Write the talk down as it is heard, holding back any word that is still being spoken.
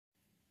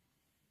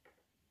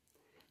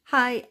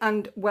Hi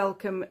and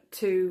welcome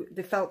to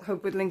the Felt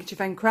Hub with Lincolnshire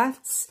Fen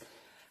Crafts.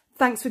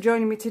 Thanks for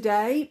joining me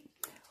today.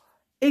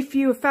 If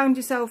you have found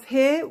yourself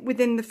here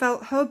within the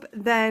Felt Hub,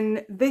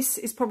 then this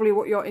is probably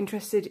what you're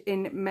interested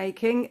in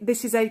making.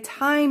 This is a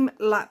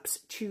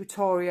time-lapse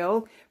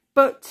tutorial,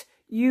 but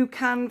you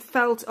can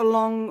felt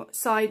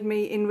alongside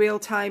me in real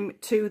time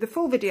to the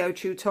full video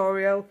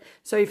tutorial.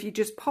 So if you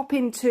just pop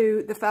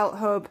into the Felt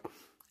Hub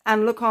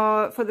and look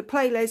for the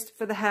playlist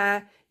for the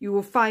Hare, you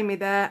will find me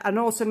there. And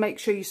also make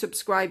sure you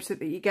subscribe so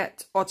that you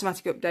get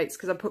automatic updates,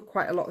 because I put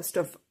quite a lot of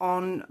stuff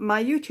on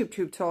my YouTube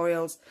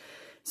tutorials.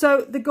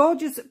 So the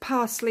gorgeous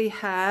parsley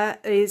hare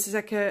is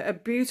like a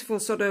beautiful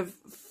sort of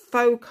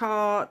folk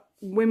art,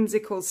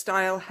 whimsical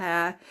style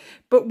hare.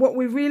 But what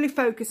we're really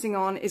focusing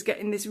on is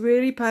getting this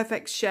really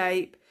perfect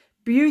shape,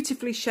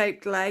 beautifully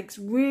shaped legs,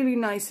 really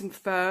nice and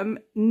firm,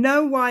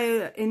 no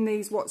wire in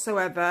these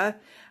whatsoever.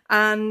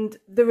 And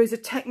there is a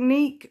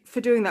technique for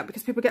doing that,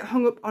 because people get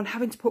hung up on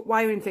having to put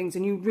wire in things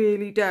and you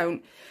really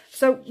don't.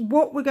 So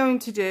what we're going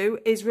to do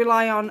is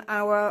rely on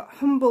our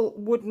humble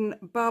wooden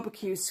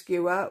barbecue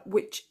skewer,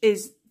 which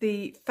is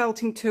the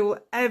felting tool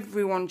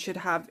everyone should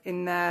have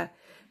in their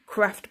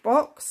craft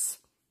box.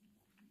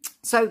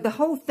 So the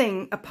whole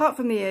thing, apart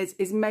from the ears,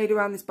 is made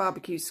around this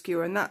barbecue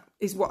skewer, and that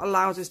is what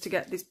allows us to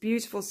get this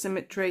beautiful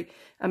symmetry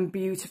and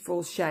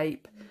beautiful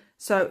shape.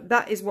 So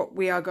that is what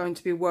we are going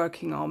to be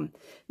working on.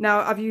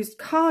 Now, I've used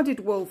carded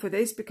wool for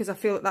this because I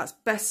feel that that's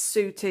best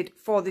suited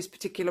for this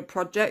particular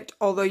project,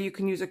 although you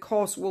can use a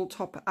coarse wool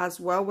top as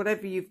well,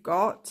 whatever you've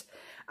got.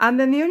 And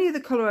then the only other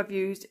colour I've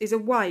used is a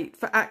white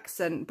for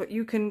accent, but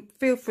you can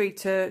feel free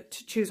to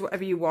choose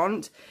whatever you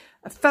want.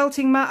 A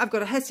felting mat, I've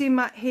got a hessian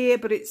mat here,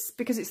 but it's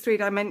because it's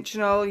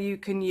three-dimensional. You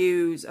can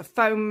use a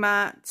foam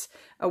mat,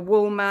 a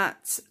wool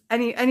mat,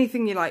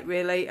 anything you like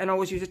really, and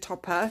always use a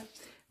topper.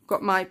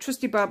 Got my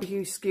trusty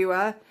barbecue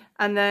skewer,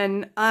 and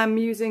then I'm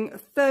using a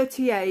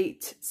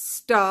 38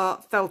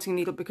 star felting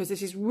needle because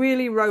this is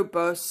really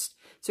robust.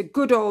 It's a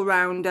good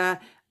all-rounder,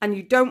 and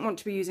you don't want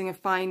to be using a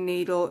fine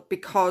needle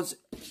because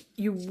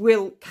you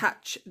will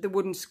catch the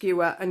wooden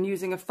skewer, and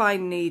using a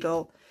fine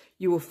needle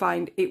you will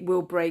find it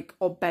will break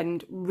or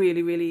bend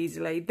really, really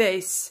easily.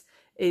 This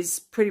is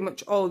pretty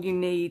much all you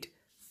need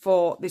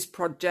for this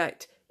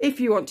project.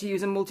 If you want to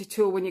use a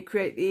multi-tool when you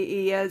create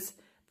the ears,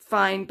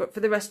 fine, but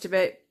for the rest of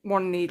it,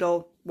 one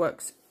needle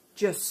works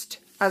just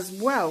as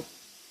well.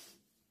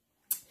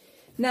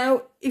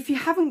 Now, if you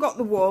haven't got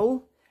the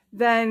wool,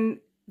 then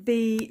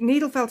the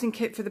needle felting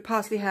kit for the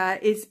parsley hare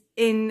is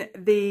in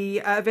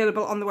the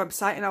available on the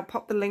website, and I'll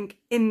pop the link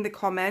in the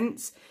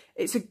comments.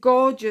 It's a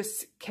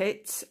gorgeous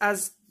kit,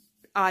 as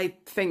I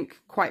think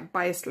quite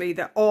biasedly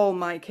that all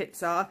my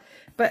kits are,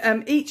 but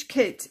each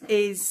kit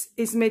is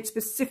made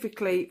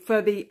specifically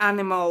for the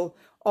animal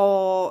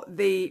or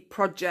the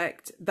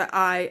project that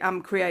I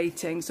am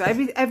creating. So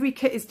every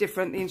kit is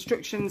different. The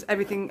instructions,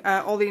 everything,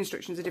 all the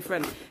instructions are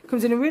different. It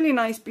comes in a really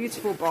nice,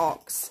 beautiful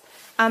box.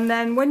 And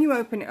then when you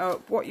open it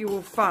up, what you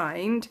will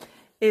find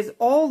is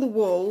all the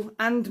wool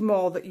and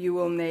more that you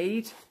will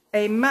need,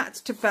 a mat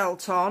to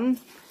felt on,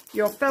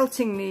 your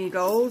felting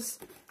needles,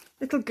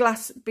 little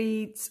glass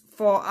beads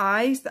for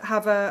eyes that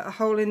have a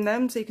hole in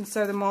them so you can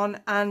sew them on,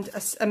 and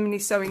a mini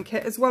sewing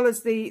kit, as well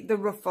as the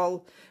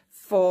ruffle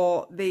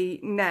for the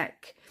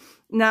neck.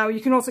 Now, you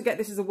can also get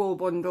this as a wool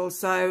bundle,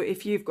 so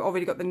if you've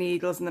already got the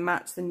needles and the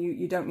mats, then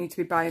you don't need to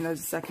be buying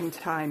those a second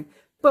time.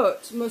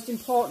 But most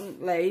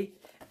importantly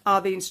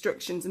are the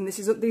instructions, and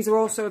these are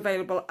also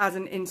available as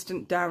an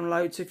instant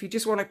download. So if you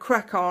just want to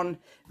crack on,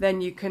 then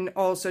you can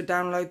also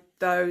download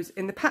those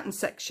in the pattern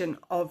section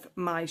of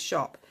my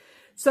shop.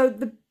 So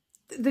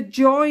the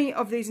joy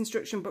of these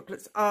instruction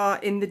booklets are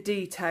in the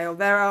detail.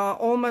 There are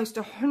almost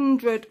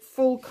 100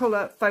 full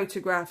colour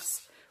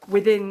photographs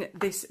within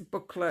this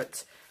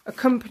booklet,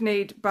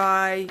 accompanied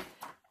by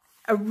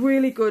a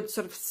really good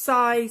sort of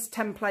size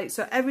template.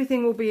 So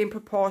everything will be in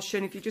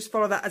proportion if you just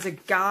follow that as a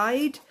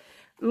guide.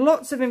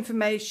 Lots of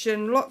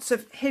information, lots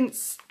of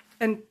hints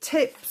and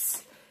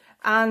tips,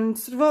 and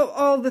sort of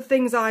all the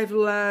things I've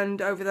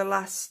learned over the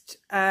last,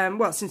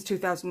 well, since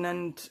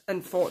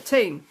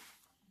 2014.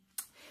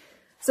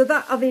 So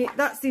that's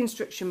the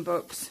instruction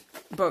books.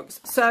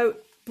 So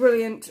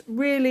brilliant,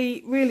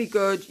 really, really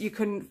good. You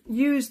can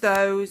use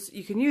those.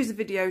 You can use the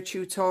video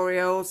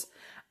tutorials,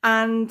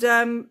 and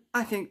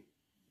I think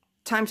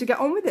time to get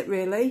on with it,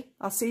 really.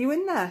 I'll see you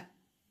in there.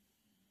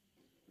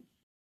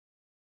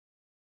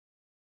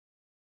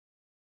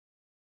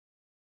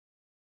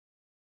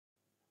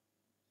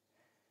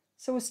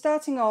 So we're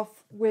starting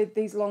off with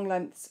these long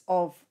lengths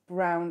of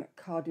brown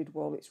carded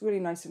wool. It's really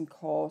nice and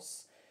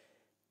coarse.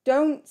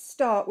 Don't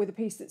start with a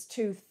piece that's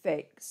too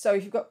thick. So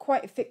if you've got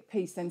quite a thick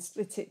piece, then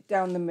split it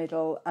down the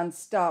middle and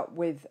start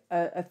with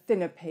a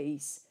thinner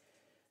piece.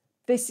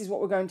 This is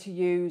what we're going to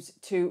use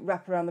to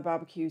wrap around the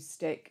barbecue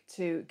stick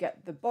to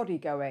get the body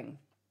going.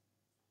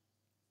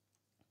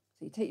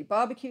 So you take your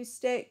barbecue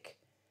stick,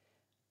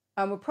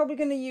 and we're probably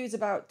going to use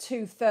about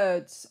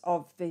 2/3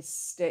 of this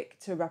stick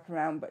to wrap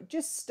around, but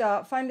just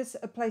find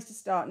a place to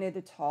start near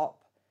the top.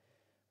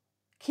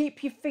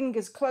 Keep your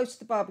fingers close to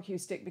the barbecue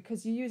stick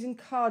because you're using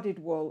carded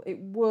wool. It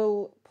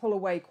will pull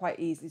away quite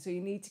easily. So you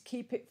need to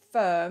keep it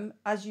firm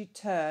as you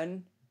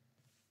turn.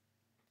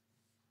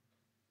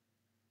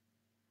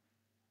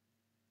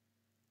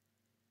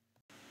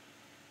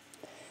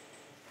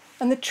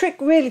 And the trick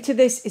really to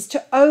this is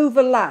to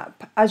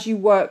overlap as you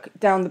work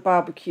down the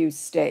barbecue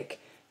stick.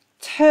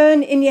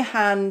 Turn in your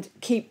hand,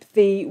 keep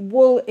the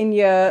wool in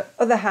your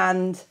other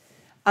hand,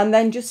 and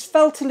then just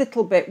felt a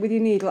little bit with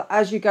your needle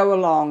as you go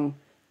along.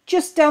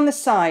 Just down the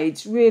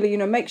sides, really,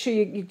 make sure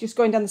you're just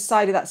going down the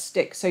side of that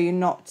stick so you're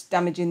not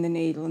damaging the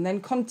needle. And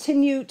then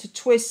continue to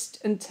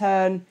twist and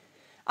turn.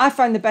 I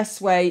find the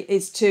best way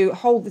is to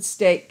hold the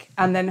stick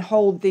and then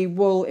hold the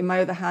wool in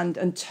my other hand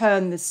and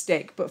turn the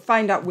stick, but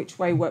find out which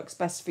way works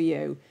best for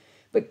you.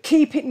 But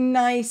keep it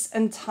nice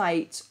and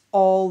tight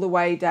all the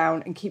way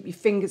down and keep your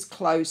fingers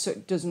closed so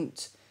it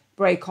doesn't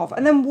break off.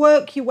 And then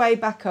work your way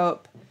back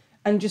up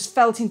and just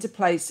felt into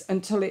place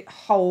until it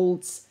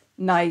holds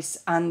nice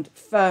and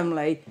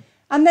firmly.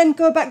 And then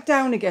go back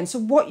down again. So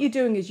what you're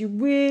doing is you're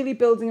really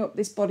building up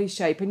this body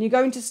shape, and you're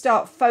going to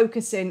start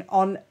focusing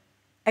on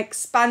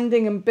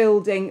expanding and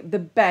building the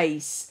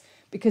base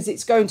because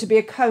it's going to be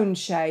a cone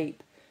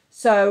shape.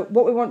 So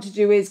what we want to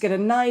do is get a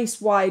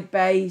nice wide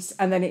base,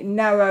 and then it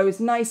narrows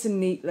nice and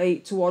neatly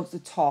towards the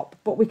top.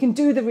 But we can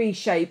do the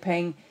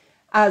reshaping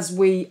as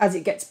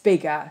it gets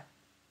bigger.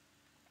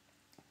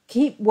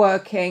 Keep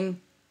working,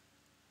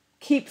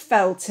 keep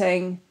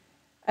felting,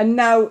 and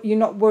now you're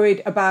not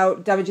worried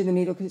about damaging the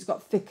needle because it's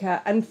got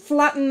thicker. And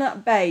flatten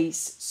that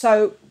base.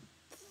 So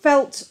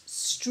felt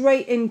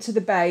straight into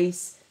the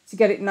base to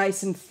get it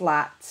nice and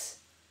flat.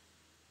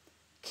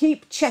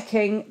 Keep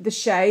checking the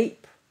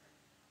shape.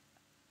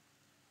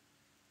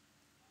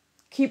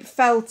 Keep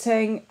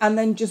felting, and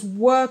then just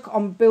work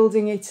on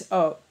building it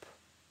up.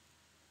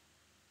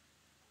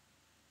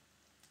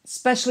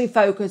 Especially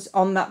focus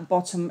on that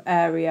bottom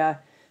area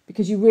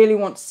because you really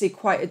want to see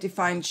quite a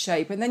defined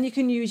shape. And then you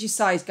can use your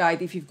size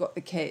guide if you've got the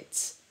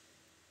kit.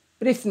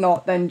 But if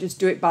not, then just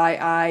do it by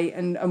eye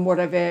and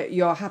whatever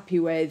you're happy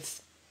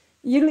with.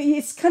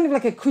 It's kind of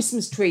like a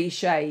Christmas tree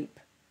shape.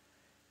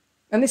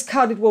 And this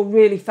carded wool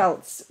really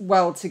felt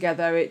well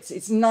together.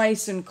 It's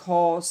nice and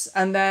coarse.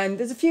 And then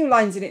there's a few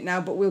lines in it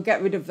now, but we'll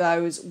get rid of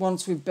those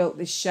once we've built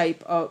this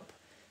shape up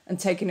and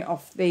taken it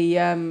off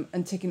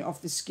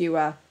the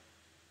skewer.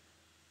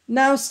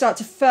 Now start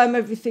to firm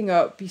everything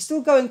up. You're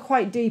still going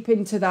quite deep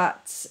into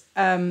that,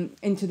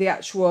 into the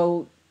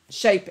actual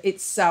shape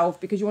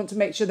itself, because you want to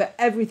make sure that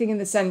everything in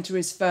the centre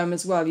is firm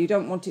as well. You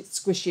don't want it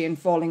squishy and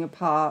falling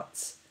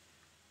apart.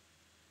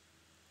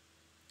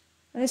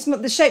 And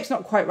the shape's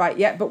not quite right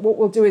yet, but what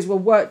we'll do is we'll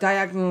work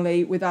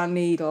diagonally with our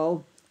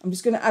needle. I'm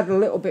just going to add a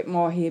little bit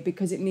more here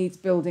because it needs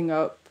building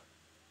up.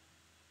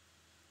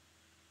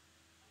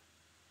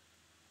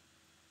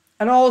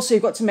 And also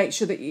you've got to make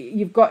sure that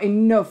you've got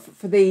enough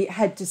for the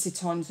head to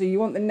sit on. So you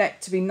want the neck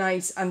to be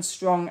nice and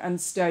strong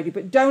and sturdy,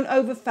 but don't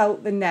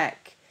overfelt the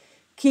neck.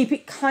 Keep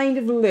it kind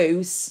of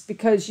loose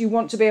because you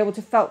want to be able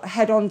to felt the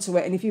head onto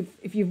it. And if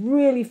you've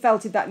really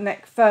felted that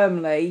neck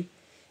firmly,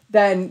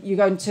 then you're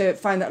going to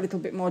find that a little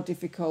bit more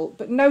difficult.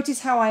 But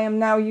notice how I am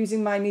now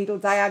using my needle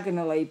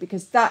diagonally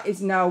because that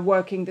is now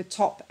working the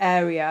top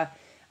area,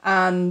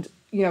 and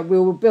we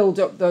will build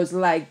up those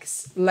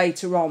legs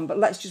later on. But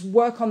let's just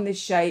work on this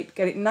shape,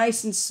 get it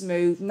nice and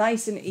smooth,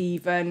 nice and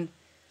even,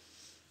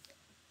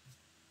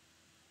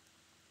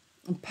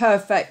 and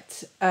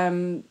perfect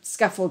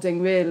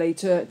scaffolding really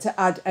to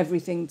add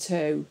everything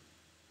to.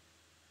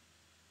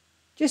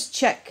 Just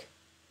check,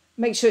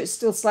 make sure it's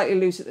still slightly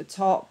loose at the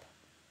top.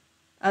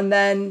 And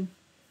then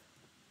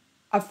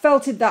I've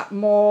felted that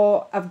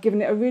more. I've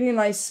given it a really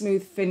nice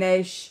smooth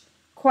finish.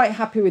 Quite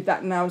happy with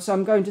that now. So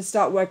I'm going to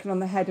start working on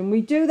the head. And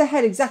we do the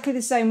head exactly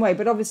the same way,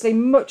 but obviously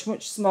much,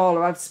 much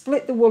smaller. I've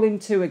split the wool in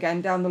two again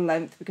down the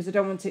length because I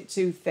don't want it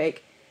too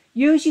thick.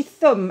 Use your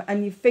thumb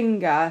and your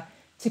finger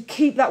to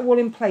keep that wool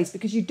in place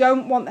because you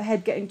don't want the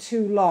head getting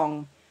too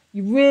long.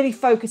 You're really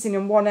focusing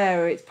in one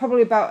area. It's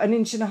probably about 1.5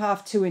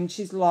 inches, 2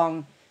 inches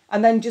long.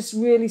 And then just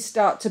really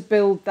start to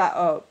build that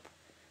up.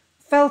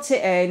 Felt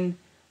it in,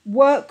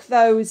 work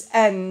those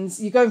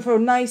ends. You're going for a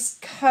nice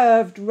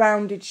curved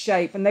rounded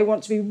shape and they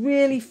want to be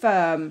really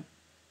firm.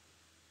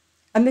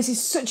 And this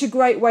is such a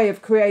great way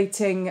of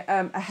creating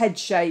a head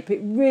shape.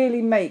 It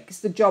really makes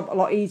the job a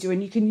lot easier,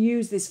 and you can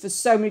use this for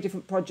so many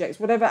different projects,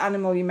 whatever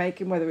animal you're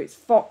making, whether it's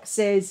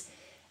foxes,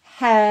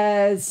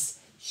 hares,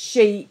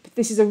 sheep.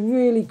 This is a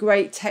really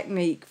great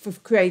technique for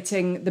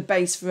creating the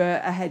base for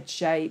a head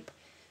shape.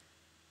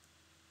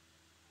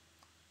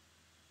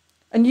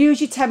 And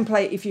use your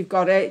template if you've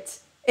got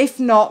it. If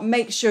not,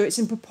 make sure it's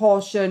in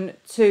proportion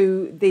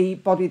to the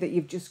body that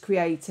you've just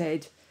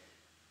created.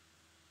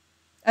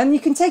 And you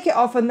can take it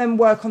off and then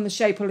work on the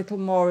shape a little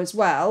more as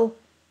well.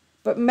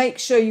 But make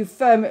sure you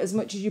firm it as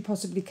much as you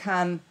possibly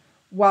can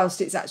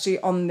whilst it's actually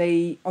on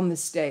the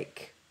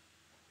stick.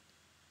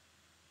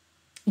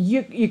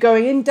 You're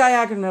going in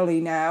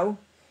diagonally now.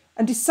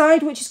 and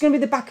decide which is going to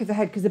be the back of the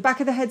head, because the back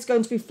of the head's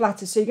going to be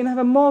flatter. So you're going to have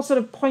a more sort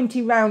of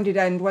pointy rounded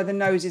end where the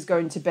nose is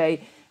going to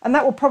be. And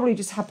that will probably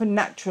just happen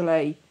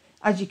naturally,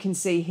 as you can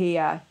see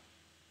here.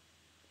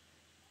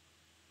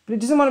 But it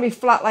doesn't want to be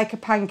flat like a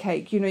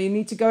pancake. You know, you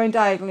need to go in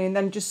diagonally and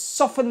then just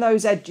soften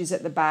those edges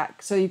at the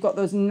back. So you've got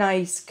those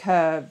nice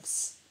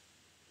curves.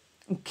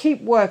 And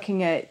keep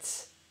working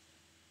it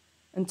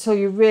until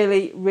you're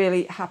really,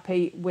 really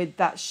happy with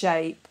that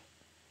shape.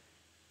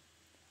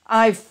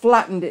 I've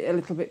flattened it a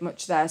little bit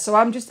much there, so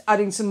I'm just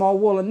adding some more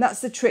wool, and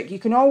that's the trick. You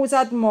can always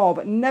add more,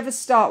 but never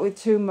start with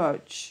too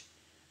much.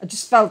 I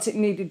just felt it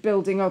needed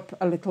building up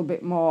a little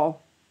bit more.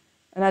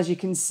 And as you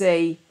can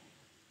see,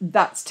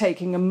 that's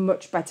taking a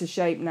much better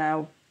shape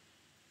now.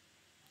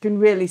 You can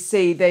really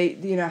see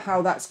you know,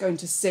 how that's going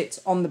to sit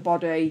on the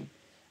body,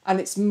 and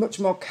it's much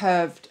more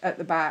curved at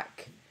the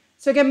back.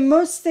 So again,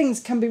 most things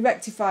can be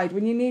rectified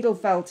when you're needle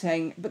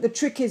felting, but the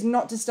trick is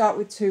not to start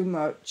with too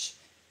much.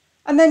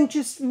 And then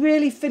just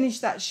really finish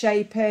that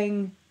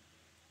shaping,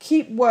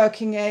 keep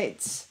working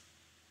it.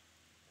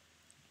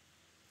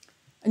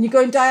 And you're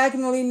going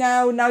diagonally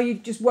now. Now you're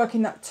just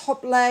working that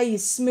top layer, you're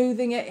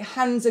smoothing it.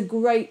 Hands are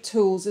great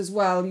tools as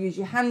well. Use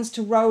your hands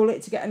to roll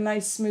it to get a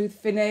nice smooth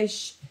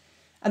finish.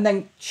 And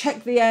then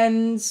check the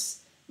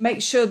ends,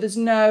 make sure there's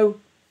no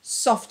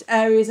soft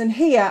areas. And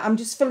here I'm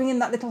just filling in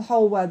that little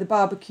hole where the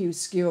barbecue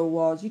skewer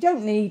was. You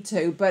don't need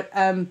to, but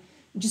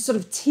just sort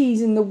of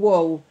teasing the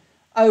wool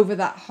over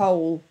that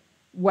hole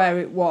where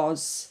it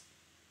was,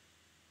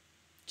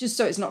 just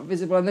so it's not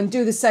visible. And then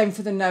do the same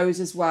for the nose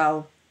as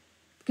well,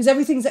 because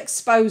everything's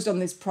exposed on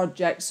this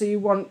project, so you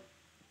want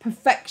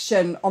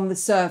perfection on the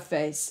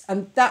surface,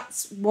 and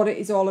that's what it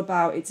is all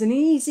about. It's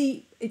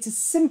a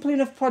simple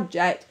enough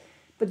project,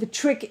 but the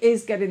trick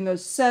is getting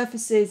those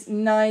surfaces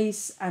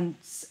nice and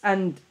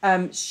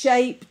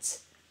shaped.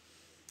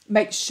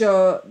 Make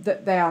sure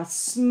that they are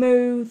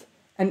smooth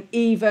and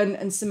even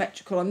and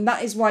symmetrical, and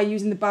that is why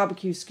using the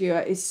barbecue skewer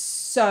is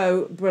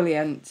so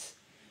brilliant.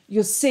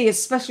 You'll see,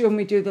 especially when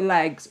we do the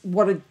legs,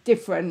 what a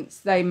difference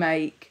they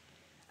make,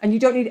 and you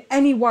don't need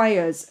any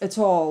wires at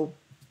all.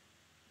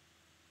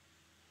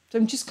 So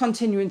I'm just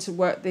continuing to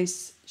work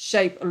this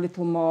shape a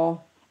little more,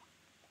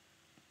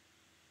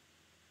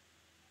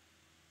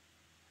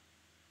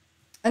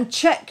 and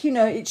check, you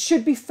know, it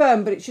should be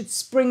firm, but it should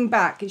spring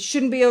back. It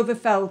shouldn't be over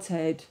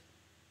felted.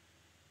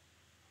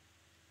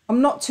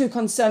 I'm not too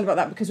concerned about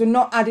that because we're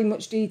not adding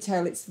much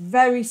detail. It's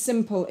very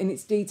simple in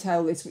its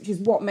detail, this, which is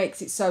what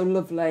makes it so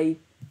lovely.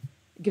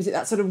 It gives it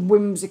that sort of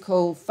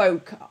whimsical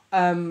folk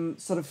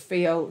sort of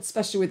feel,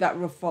 especially with that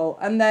ruffle.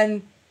 And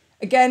then,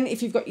 again,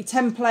 if you've got your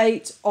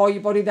template or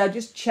your body there,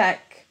 just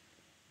check.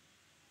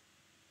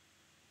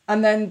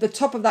 And then the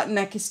top of that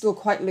neck is still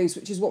quite loose,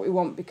 which is what we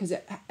want because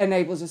it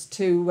enables us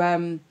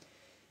to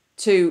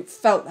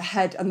felt the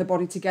head and the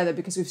body together,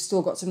 because we've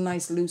still got some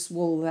nice loose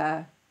wool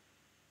there.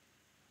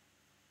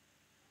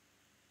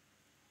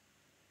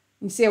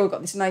 You see how we've got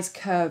this nice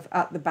curve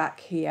at the back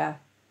here.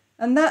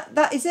 And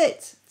that is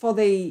it for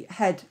the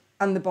head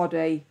and the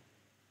body.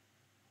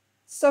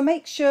 So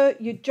make sure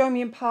you join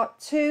me in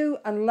part 2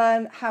 and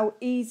learn how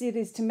easy it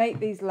is to make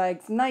these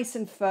legs nice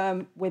and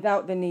firm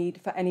without the need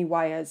for any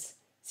wires.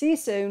 See you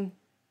soon.